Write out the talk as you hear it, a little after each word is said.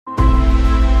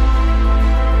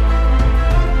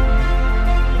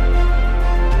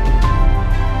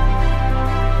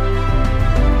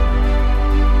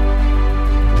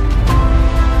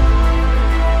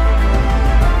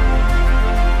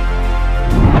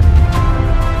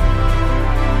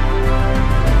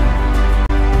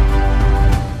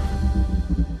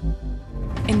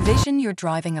you're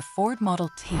driving a Ford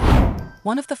Model T,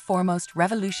 one of the foremost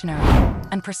revolutionary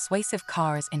and persuasive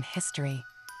cars in history.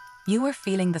 You are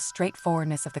feeling the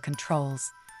straightforwardness of the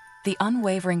controls, the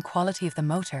unwavering quality of the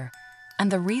motor, and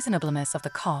the reasonableness of the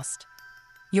cost.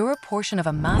 You're a portion of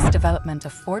a mass development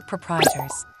of Ford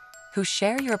proprietors who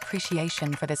share your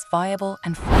appreciation for this viable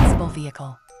and flexible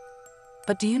vehicle.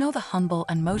 But do you know the humble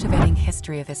and motivating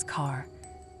history of this car?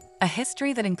 A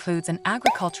history that includes an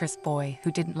agriculturist boy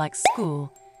who didn't like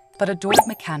school, but adored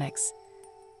mechanics.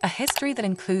 A history that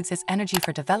includes his energy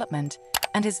for development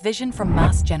and his vision for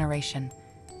mass generation.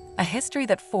 A history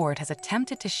that Ford has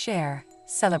attempted to share,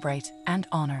 celebrate, and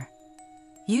honor.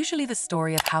 Usually the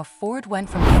story of how Ford went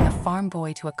from being a farm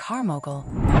boy to a car mogul,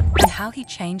 and how he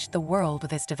changed the world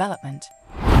with his development.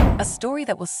 A story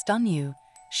that will stun you,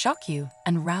 shock you,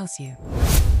 and rouse you.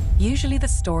 Usually the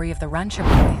story of the rancher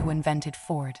boy who invented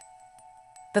Ford.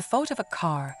 The thought of a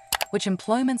car, which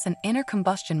employs an inner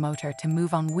combustion motor to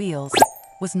move on wheels,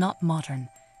 was not modern.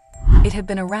 It had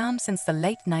been around since the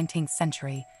late 19th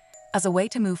century as a way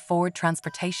to move forward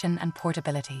transportation and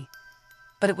portability.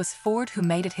 But it was Ford who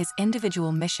made it his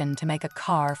individual mission to make a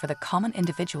car for the common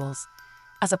individuals,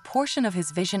 as a portion of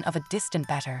his vision of a distant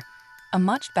better, a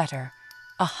much better,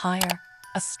 a higher,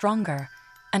 a stronger,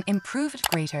 an improved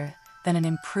greater than an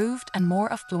improved and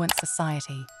more affluent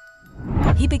society.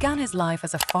 He began his life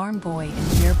as a farm boy in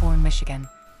Dearborn, Michigan,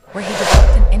 where he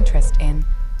developed an interest in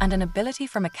and an ability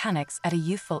for mechanics at a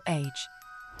youthful age.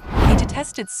 He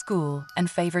detested school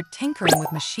and favored tinkering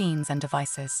with machines and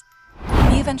devices.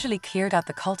 He eventually cleared out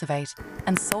the cultivate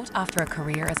and sought after a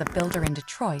career as a builder in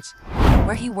Detroit,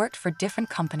 where he worked for different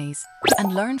companies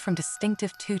and learned from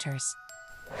distinctive tutors.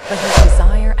 But his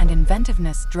desire and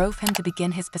inventiveness drove him to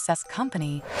begin his possessed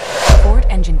company, Ford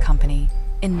Engine Company,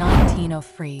 in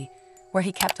 1903, where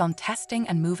he kept on testing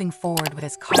and moving forward with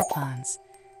his car plans.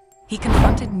 He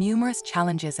confronted numerous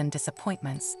challenges and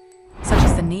disappointments, such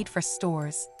as the need for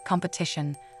stores,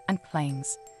 competition, and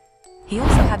claims. He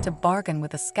also had to bargain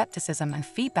with the skepticism and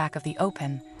feedback of the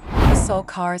open, who saw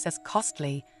cars as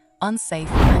costly,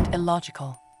 unsafe, and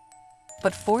illogical.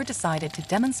 But Ford decided to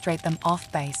demonstrate them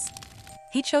off-base.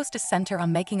 He chose to center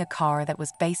on making a car that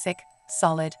was basic,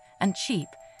 solid, and cheap,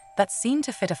 that seemed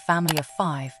to fit a family of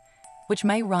 5, which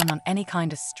may run on any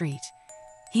kind of street.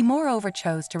 He moreover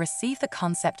chose to receive the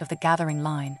concept of the gathering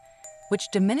line, which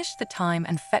diminished the time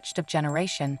and fetch of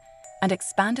generation and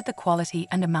expanded the quality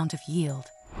and amount of yield.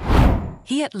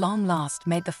 He at long last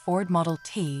made the Ford Model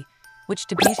T, which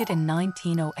debuted in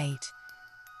 1908.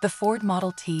 The Ford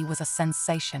Model T was a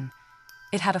sensation.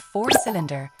 It had a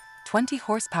 4-cylinder,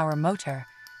 20-horsepower motor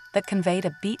that conveyed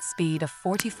a beat speed of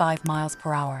 45 miles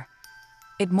per hour.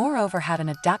 It moreover had an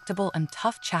adaptable and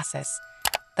tough chassis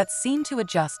that seemed to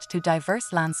adjust to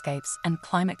diverse landscapes and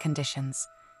climate conditions.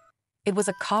 It was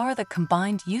a car that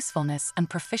combined usefulness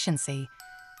and proficiency,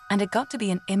 and it got to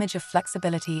be an image of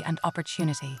flexibility and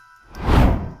opportunity.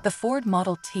 The Ford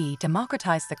Model T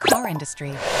democratized the car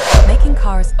industry, making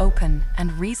cars open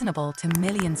and reasonable to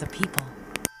millions of people.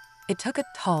 It took a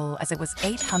toll as it was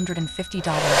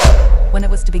 $850 when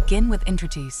it was to begin with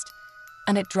introduced,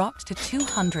 and it dropped to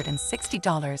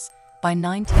 $260 by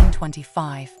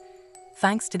 1925,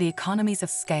 thanks to the economies of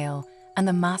scale and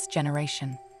the mass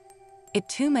generation. It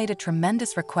too made a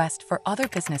tremendous request for other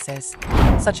businesses,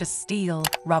 such as steel,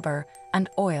 rubber, and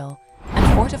oil,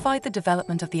 and fortified the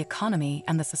development of the economy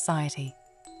and the society.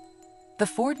 The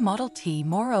Ford Model T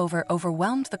moreover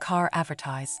overwhelmed the car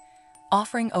advertise,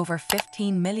 offering over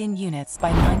 15 million units by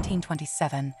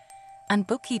 1927, and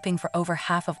bookkeeping for over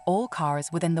half of all cars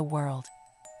within the world.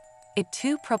 It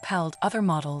too propelled other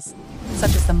models,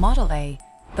 such as the Model A,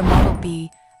 the Model B,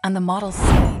 and the Model C,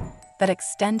 that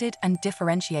extended and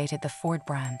differentiated the Ford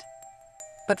brand.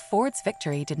 But Ford's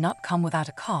victory did not come without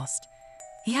a cost.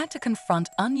 He had to confront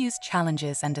unused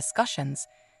challenges and discussions,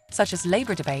 such as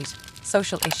labor debate,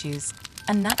 social issues,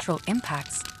 and natural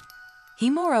impacts. He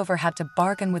moreover had to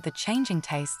bargain with the changing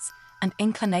tastes and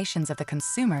inclinations of the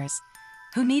consumers,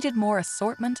 who needed more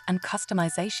assortment and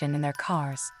customization in their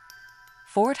cars.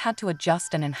 Ford had to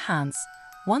adjust and enhance,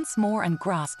 once more, and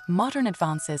grasp modern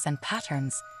advances and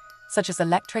patterns, such as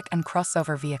electric and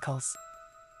crossover vehicles.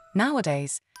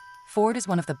 Nowadays, Ford is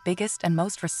one of the biggest and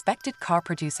most respected car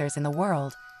producers in the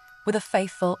world, with a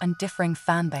faithful and differing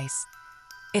fan base.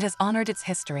 It has honored its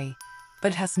history,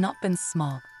 but it has not been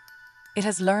smug. It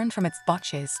has learned from its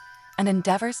botches and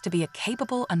endeavors to be a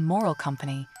capable and moral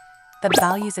company that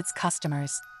values its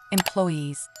customers,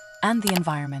 employees, and the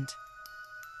environment.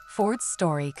 Ford's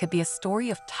story could be a story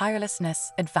of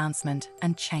tirelessness, advancement,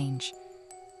 and change.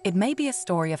 It may be a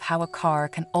story of how a car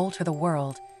can alter the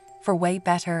world, for way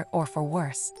better or for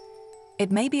worse. It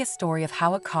may be a story of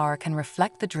how a car can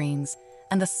reflect the dreams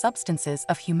and the substances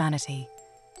of humanity.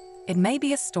 It may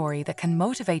be a story that can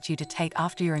motivate you to take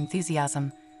after your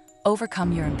enthusiasm,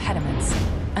 overcome your impediments,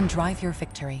 and drive your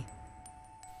victory.